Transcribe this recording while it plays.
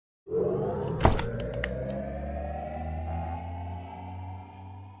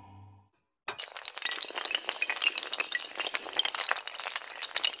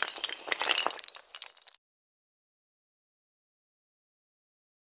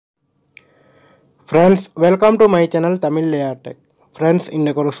Friends, welcome to my channel Tamil Layer Tech. Friends,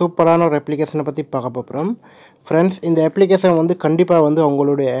 இன்னைக்கு ஒரு சூப்பரான ஒரு அப்ளிகேஷனை பற்றி பார்க்க போகிறோம். Friends, இந்த அப்ளிகேஷன் வந்து கண்டிப்பாக வந்து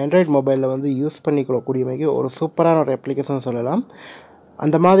உங்களுடைய ஆண்ட்ராய்டு மொபைலில் வந்து யூஸ் பண்ணிக்கக்கூடிய மாதிரி ஒரு சூப்பரான ஒரு அப்ளிகேஷன் சொல்லலாம்.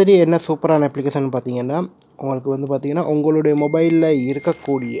 அந்த மாதிரி என்ன சூப்பரான அப்ளிகேஷன் பார்த்தீங்கன்னா உங்களுக்கு வந்து பார்த்தீங்கன்னா உங்களுடைய மொபைலில்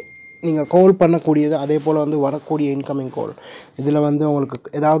இருக்கக்கூடிய நீங்கள் கால் பண்ணக்கூடியது அதே போல் வந்து வரக்கூடிய இன்கமிங் கால் இதில் வந்து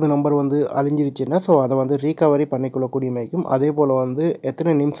உங்களுக்கு ஏதாவது நம்பர் வந்து அழிஞ்சிருச்சுன்னா ஸோ அதை வந்து ரீகவரி பண்ணிக்கொள்ளக்கூடிய மாதிரிக்கும் அதே போல் வந்து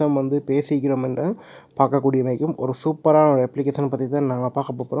எத்தனை நிமிஷம் வந்து பேசிக்கிறோம் என்று பார்க்கக்கூடிய மாதிரிக்கும் ஒரு சூப்பரான ஒரு அப்ளிகேஷன் பற்றி தான் நாங்கள்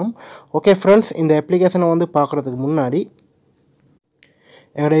பார்க்க போகிறோம். ஓகே ஃப்ரெண்ட்ஸ், இந்த அப்ளிகேஷனை வந்து பார்க்குறதுக்கு முன்னாடி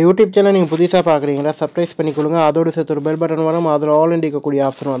என்னோட யூடியூப் சேனல் நீங்கள் புதுசாக பார்க்குறீங்களா சப்ஸ்கிரைப் பண்ணிக்கொள்ளுங்க. அதோடு சேர்த்து ஒரு பெல் பட்டன் வரும், அதில் ஆல் இண்டிக்கக்கூடிய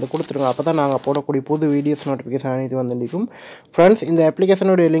ஆப்ஷன் வந்து கொடுத்துருங்க. அப்போ தான் நாங்கள் போடக்கூடிய புது வீடியோஸ் நோட்டிஃபிகேஷன் அனைத்து வந்து இண்டிக்கும். ஃப்ரெண்ட்ஸ், இந்த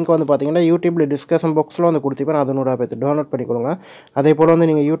அப்ளிகேஷனுடைய லிங்க் வந்து பார்த்தீங்கன்னா யூடியூப்பில் டிஸ்கஷன் பாக்ஸில் வந்து கொடுத்துப்பேன், அது 100 பேர் டவுன்லோட் பண்ணிக்கொள்ளுங்க. அதே போல் வந்து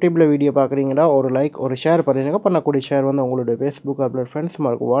நீங்கள் யூடியூப்பில் வீடியோ பார்க்குறீங்கன்னா ஒரு லைக் ஒரு ஷேர் பண்ணிடுங்க. பண்ணக்கூடிய ஷேர் வந்து உங்களுடைய ஃபேஸ்புக் அப்லோட் ஃப்ரெண்ட்ஸ்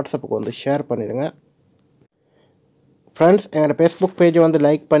மாதிரி வாட்ஸ்அப்புக்கு வந்து ஷேர் பண்ணிடுங்க. ஃப்ரெண்ட்ஸ், எங்களோட ஃபேஸ்புக் பேஜை வந்து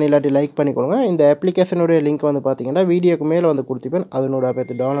லைக் பண்ணி இல்லாட்டி லைக் பண்ணிக்கொள்ளுங்க. இந்த அப்ளிகேஷனுடைய லிங்க் வந்து பார்த்தீங்கன்னா வீடியோக்கு மேலே வந்து கொடுத்துப்பேன், அது 100 பேர்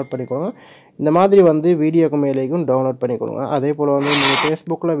டவுன்லோட் பண்ணிக்கொள்ளுங்க. இந்த மாதிரி வந்து வீடியோக்கு மேலேயும் டவுன்லோட் பண்ணிக்கொள்ளுங்க. அதே போல் வந்து நீங்கள்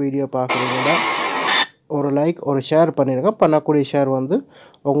ஃபேஸ்புக்கில் வீடியோ பார்க்குறீங்கன்னா ஒரு லைக் ஒரு ஷேர் பண்ணிடுங்க. பண்ணக்கூடிய ஷேர் வந்து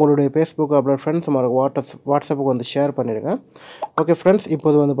உங்களுடைய ஃபேஸ்புக் அப்லோட் ஃப்ரெண்ட்ஸ் மாதிரி வாட்ஸ்அப்புக்கு வந்து ஷேர் பண்ணிடுங்க. ஓகே ஃப்ரெண்ட்ஸ்,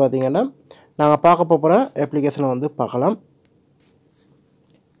 இப்போது வந்து பார்த்தீங்கன்னா நாங்கள் பார்க்க போகிற அப்ளிகேஷனை வந்து பார்க்கலாம்.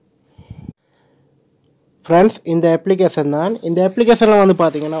 ஃப்ரெண்ட்ஸ், இந்த அப்ளிகேஷன் தான். இந்த அப்ளிகேஷனில் வந்து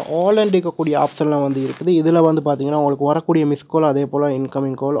பார்த்தீங்கன்னா ஆல் அண்ட் இருக்கக்கூடிய ஆப்ஷன்லாம் வந்து இருக்குது. இதில் வந்து பார்த்தீங்கன்னா உங்களுக்கு வரக்கூடிய மிஸ் கால் அதே போல்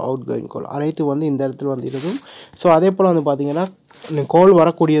இன்கமிங் கால் அவுட் கோயிங் கால் அனைத்து வந்து இந்த இடத்துல வந்து இருக்கும். ஸோ அதே போல் வந்து பார்த்தீங்கன்னா கால்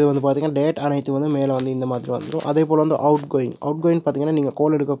வரக்கூடியது வந்து பார்த்தீங்கன்னா டேட் அனைத்து வந்து மேலே வந்து இந்த மாதிரி வந்துடும். அதே போல் வந்து அவுட் கோயிங் பார்த்தீங்கன்னா நீங்கள்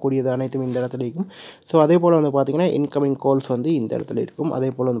கால் எடுக்கக்கூடியது அனைத்தும் இந்த இடத்துல இருக்கும். ஸோ அதே போல் வந்து பார்த்தீங்கன்னா இன்கமிங் கால்ஸ் வந்து இந்த இடத்துல இருக்கும். அதே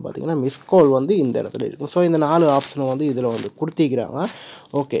போல் வந்து பார்த்தீங்கன்னா மிஸ் கால் வந்து இந்த இடத்துல இருக்கும். ஸோ இந்த 4 ஆப்ஷனும் வந்து இதில் வந்து கொடுத்திக்கிறாங்க.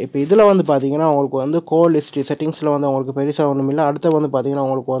 ஓகே, இப்போ இதில் வந்து பார்த்தீங்கன்னா உங்களுக்கு வந்து கால் ஹிஸ்ட்ரி செட்டிங்ஸில் வந்து உங்களுக்கு பெருசாக ஒன்றும் இல்லை. அடுத்து வந்து பார்த்தீங்கன்னா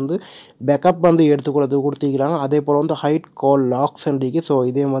உங்களுக்கு வந்து பேக்கப் வந்து எடுத்துக்கிறது கொடுத்திக்கிறாங்க. அதே போல் வந்து ஹைட் கால் லாக்ஸ் அண்டிக்கு ஸோ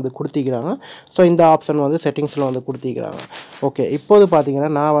இதே வந்து கொடுத்திக்கிறாங்க. ஸோ இந்த ஆப்ஷன் வந்து செட்டிங்ஸில் வந்து கொடுத்திக்கிறாங்க. ஓகே, இப்போது பார்த்தீங்கன்னா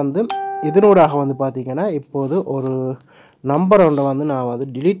நான் வந்து இதனூடாக வந்து பார்த்தீங்கன்னா இப்போது ஒரு நம்பர் ஒன்றை வந்து நான் வந்து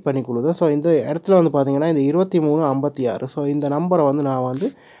டிலீட் பண்ணி கொடுத்தேன். ஸோ இந்த இடத்துல வந்து பார்த்தீங்கன்னா இந்த 2356 ஸோ இந்த நம்பரை வந்து நான் வந்து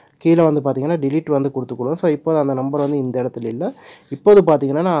கீழே வந்து பார்த்தீங்கன்னா டிலீட் வந்து கொடுத்துக்கொள்ளும். ஸோ இப்போது அந்த நம்பர் வந்து இந்த இடத்துல இல்லை. இப்போது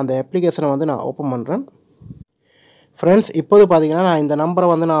பார்த்தீங்கன்னா நான் அந்த அப்ளிகேஷனை வந்து நான் ஓப்பன் பண்ணுறேன். ஃப்ரெண்ட்ஸ், இப்போது பார்த்தீங்கன்னா நான் இந்த நம்பரை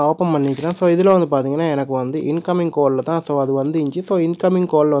வந்து நான் ஓப்பன் பண்ணிக்கிறேன். ஸோ இதில் வந்து பார்த்தீங்கன்னா எனக்கு வந்து இன்கமிங் காலில் தான் ஸோ அது வந்து இருந்துச்சு. ஸோ இன்கமிங்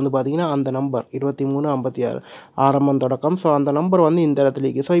காலில் வந்து பார்த்தீங்கன்னா அந்த நம்பர் 2356 ஆரம்பம் தொடக்கம். ஸோ அந்த நம்பர் வந்து இந்த இடத்துல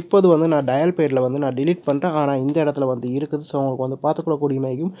இருக்குது. ஸோ இப்போது வந்து நான் டயல் பேடில் வந்து நான் டிலீட் பண்ணுறேன், ஆனால் இந்த இடத்துல வந்து இருக்குது. ஸோ உங்களுக்கு வந்து பார்த்துக்கொள்ளக்கூடிய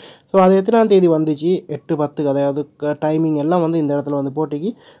மாதிரியும். ஸோ அது எத்தனாம் தேதி வந்துச்சு 8/10 அதாவது டைமிங் எல்லாம் வந்து இந்த இடத்துல வந்து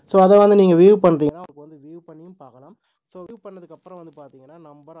போட்டிக்கு. ஸோ அதை வந்து நீங்கள் வியூ பண்ணுறீங்கன்னா உங்களுக்கு வந்து வியூ பண்ணியும் பார்க்கலாம். ஸோ வியூ பண்ணதுக்கப்புறம் வந்து பார்த்தீங்கன்னா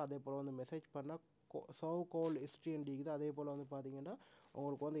நம்பர் அதே போல் வந்து மெசேஜ் பண்ண சர்வ் கால் ஹிஸ்ட்ரி இருக்குது. அதே போல் வந்து பார்த்தீங்கன்னா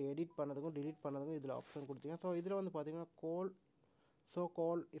உங்களுக்கு வந்து எடிட் பண்ணதுக்கும் டிலீட் பண்ணதுக்கும் இதில் ஆப்ஷன் கொடுத்தீங்க. ஸோ இதில் வந்து பார்த்தீங்கன்னா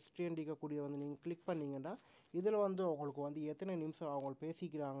கால் ஹிஸ்ட்ரி இருக்கக்கூடிய வந்து நீங்கள் கிளிக் பண்ணிங்கன்னா இதில் வந்து உங்களுக்கு வந்து எத்தனை நிமிஷம் அவங்க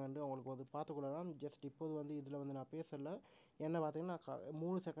பேசிக்கிறாங்கன்னு உங்களுக்கு வந்து பார்த்துக்கொள்ளலாம். ஜஸ்ட் இப்போது வந்து இதில் வந்து நான் பேசலை, என்ன பார்த்தீங்கன்னா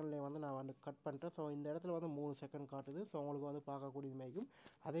 3 செகண்ட்லேயே வந்து நான் வந்து கட் பண்ணிட்டேன். ஸோ இந்த இடத்துல வந்து 3 செகண்ட் காட்டுது. ஸோ உங்களுக்கு வந்து பார்க்கக்கூடிய மாதிரியும்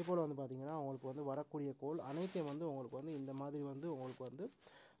அதே போல் வந்து பார்த்தீங்கன்னா உங்களுக்கு வந்து வரக்கூடிய கால் அனைத்தையும் வந்து உங்களுக்கு வந்து இந்த மாதிரி வந்து உங்களுக்கு வந்து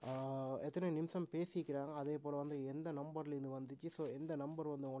எத்தனை நிமிஷம் பேசிக்கிறாங்க அதே போல் வந்து எந்த நம்பர்லேருந்து வந்துச்சு ஸோ எந்த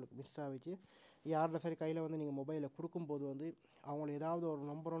நம்பர் வந்து உங்களுக்கு மிஸ் ஆகிச்சு யாரோட சரி கையில் வந்து நீங்கள் மொபைலில் கொடுக்கும்போது வந்து அவங்கள ஏதாவது ஒரு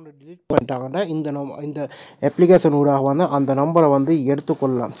நம்பர் ஒன்று டிலீட் பண்ணிட்டாங்கன்னா இந்த அப்ளிகேஷன் ஊடாக வந்து அந்த நம்பரை வந்து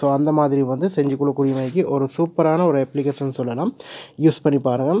எடுத்துக்கொள்ளலாம். ஸோ அந்த மாதிரி வந்து செஞ்சு கொடுக்கக்கூடிய மாதிரி ஒரு சூப்பரான ஒரு அப்ளிகேஷன் சொல்லலாம். யூஸ் பண்ணி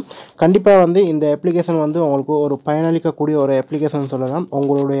பாருங்கள். கண்டிப்பாக வந்து இந்த அப்ளிகேஷன் வந்து உங்களுக்கு ஒரு பயனளிக்கக்கூடிய ஒரு அப்ளிகேஷன் சொல்லலாம்.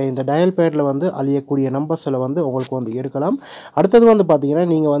 உங்களுடைய இந்த டயல் பேடில் வந்து அழியக்கூடிய நம்பர்ஸில் வந்து உங்களுக்கு வந்து எடுக்கலாம். அடுத்தது வந்து பார்த்தீங்கன்னா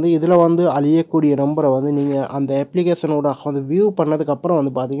நீங்கள் வந்து இதில் வந்து அழியக்கூடிய நம்பரை வந்து நீங்கள் அந்த அப்ளிகேஷனோட வந்து வியூ பண்ணதுக்கப்புறம்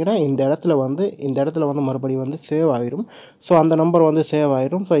வந்து பார்த்தீங்கன்னா இந்த இடத்துல வந்து மறுபடியும் வந்து சேவ் ஆகிடும். ஸோ அந்த நம்பர் வந்து சேவ்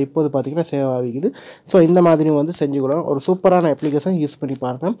ஆகிடும். ஸோ இப்போது பார்த்தீங்கன்னா சேவ் ஆகிக்குது. ஸோ இந்த மாதிரி வந்து செஞ்சுக்கலாம். ஒரு சூப்பரான அப்ளிகேஷன் யூஸ் பண்ணி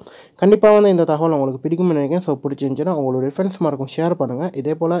பாருங்கள். கண்டிப்பாக வந்து இந்த தகவல் உங்களுக்கு பிடிக்கும்னு நினைக்கிறேன். ஸோ பிடிச்சிருந்துச்சுன்னா உங்களுடைய ஃப்ரெண்ட்ஸ் மார்க்கும் ஷேர் பண்ணுங்கள்.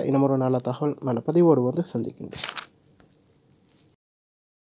 இதே போல் இன்னும் ஒரு நல்ல தகவல் நல்ல பதிவோடு வந்து சந்திக்கின்றேன்.